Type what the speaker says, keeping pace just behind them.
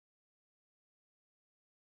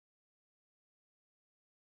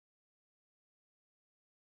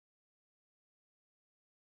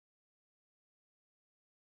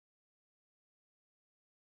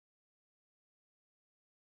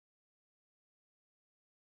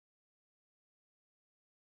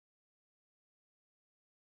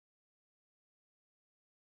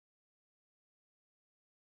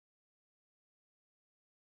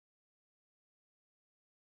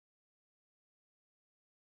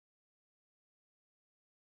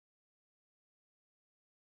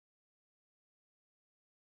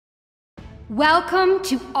Welcome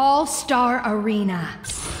to All-Star Arena.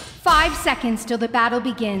 5 seconds till the battle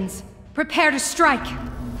begins. Prepare to strike.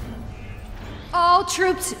 All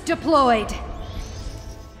troops deployed.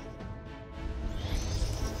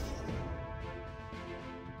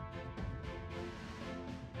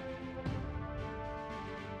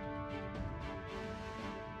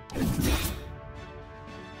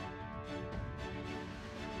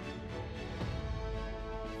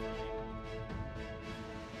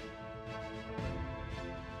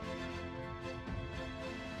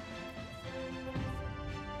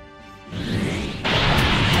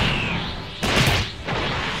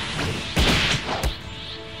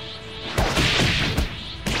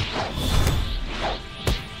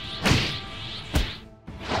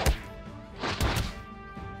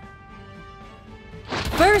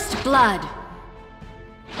 First blood.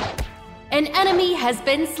 An enemy has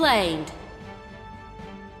been slain.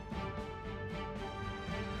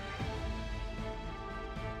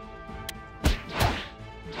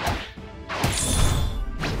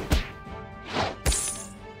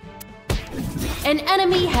 An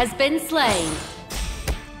enemy has been slain.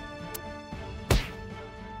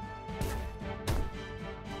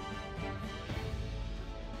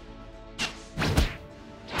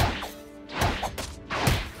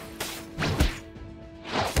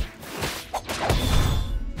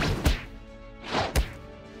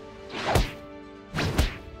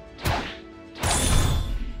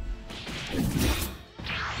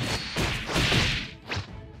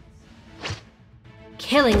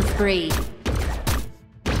 Killing spree.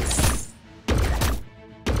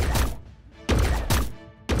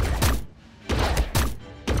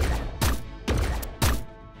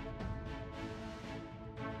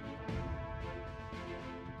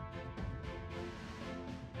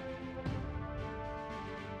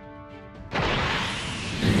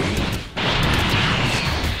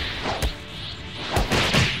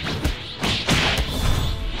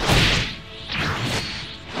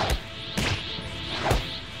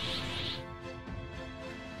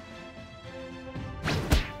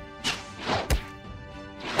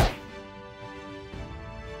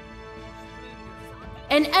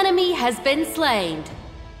 An enemy has been slain.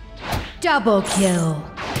 Double kill.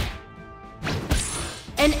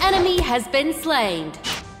 An enemy has been slain.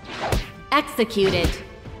 Executed.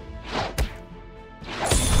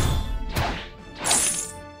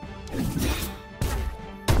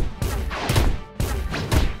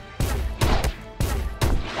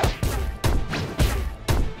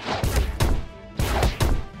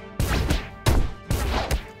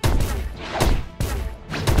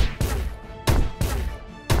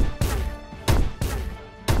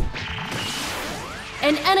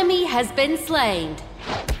 An enemy has been slain.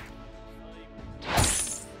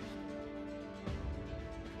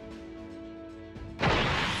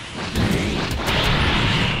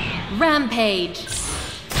 Rampage.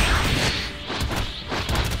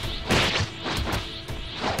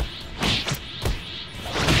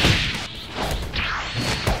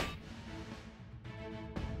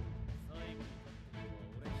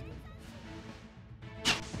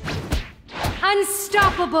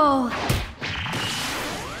 Unstoppable!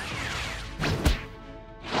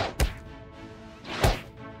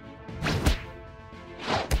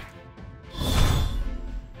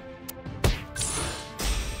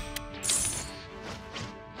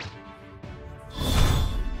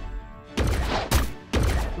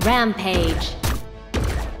 Rampage.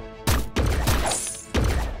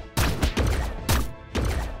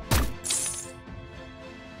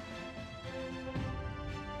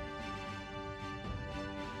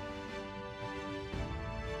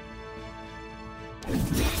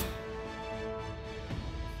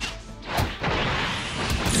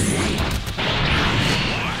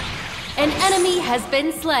 An enemy has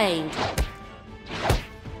been slain.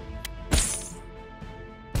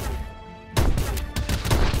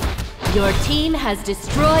 Your team has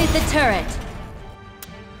destroyed the turret.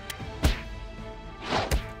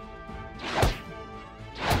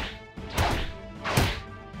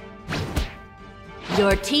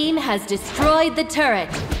 Your team has destroyed the turret.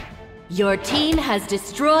 Your team has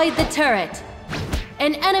destroyed the turret.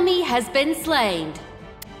 An enemy has been slain.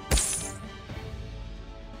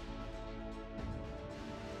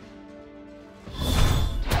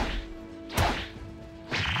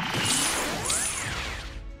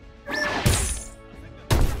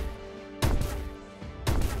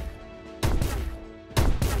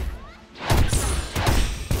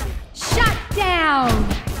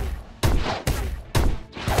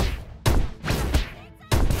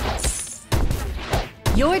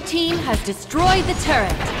 Your team has destroyed the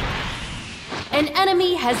turret. An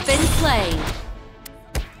enemy has been slain.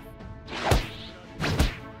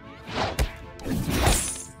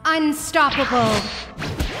 Unstoppable.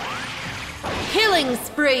 Killing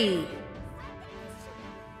spree.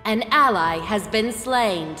 An ally has been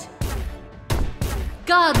slain.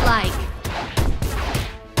 Godlike.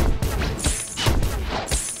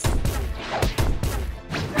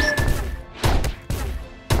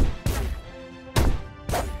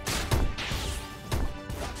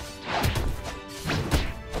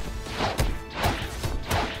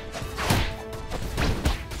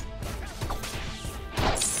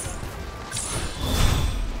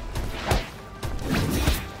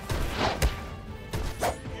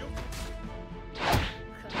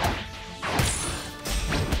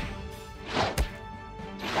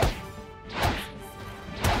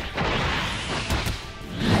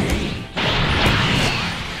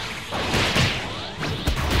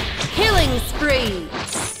 Spree.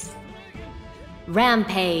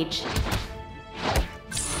 Rampage.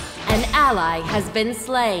 An ally has been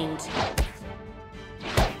slain.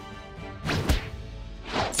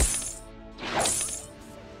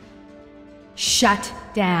 Shut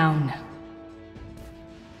down.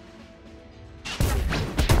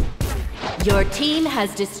 Your team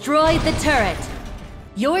has destroyed the turret.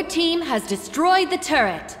 Your team has destroyed the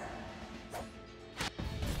turret.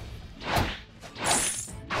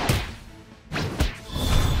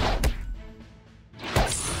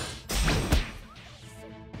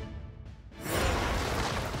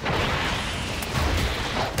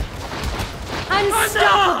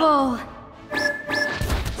 Unstoppable!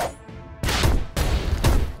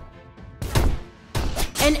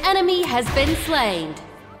 An enemy has been slain.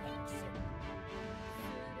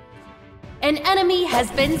 An enemy has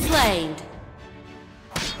been slain.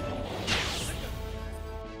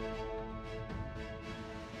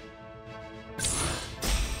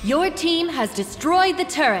 Your team has destroyed the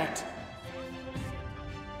turret.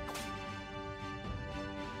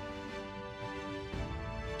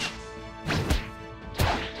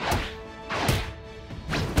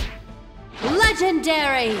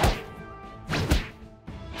 Legendary!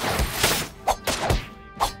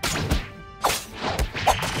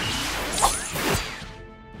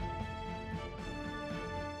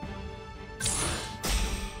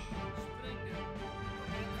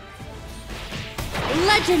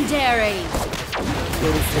 Legendary!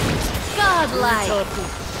 Godlike!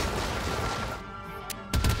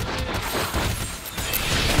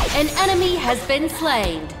 An enemy has been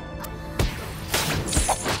slain.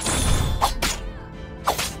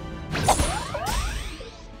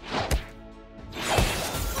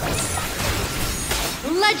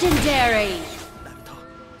 Legendary!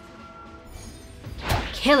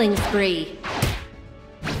 Killing spree.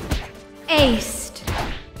 Aced.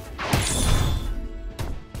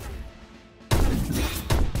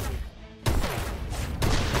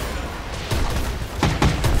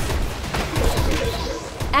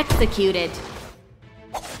 Executed.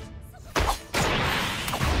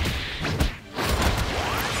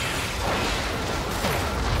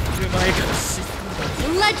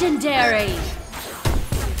 Legendary!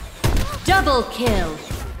 Double kill.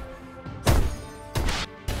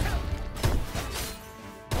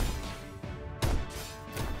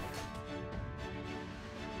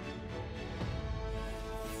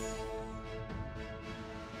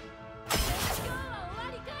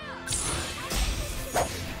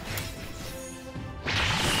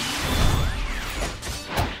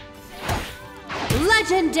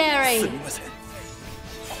 Legendary!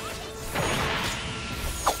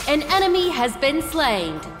 An enemy has been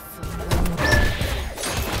slain.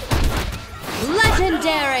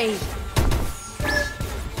 Legendary!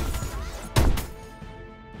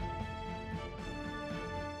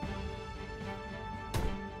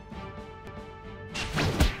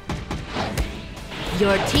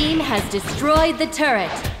 Your team has destroyed the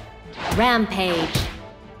turret. Rampage.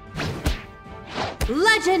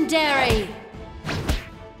 Legendary!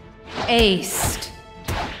 Aced.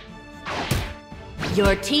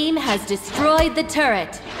 Your team has destroyed the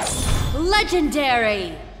turret.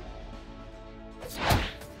 Legendary!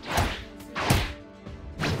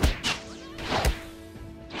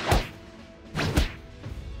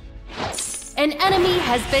 An enemy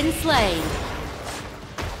has been slain.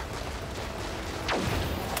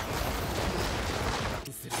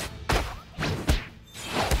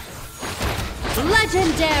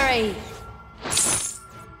 Legendary!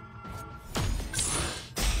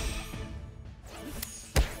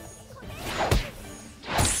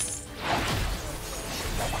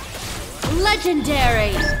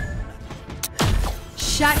 Legendary!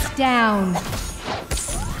 Shut down.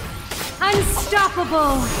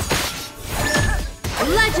 Unstoppable!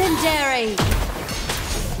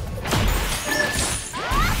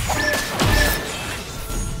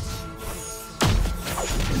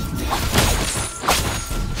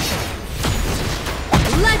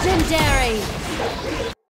 Legendary!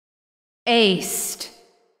 Aced.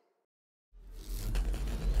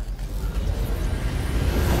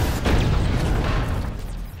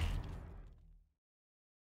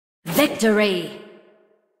 Victory!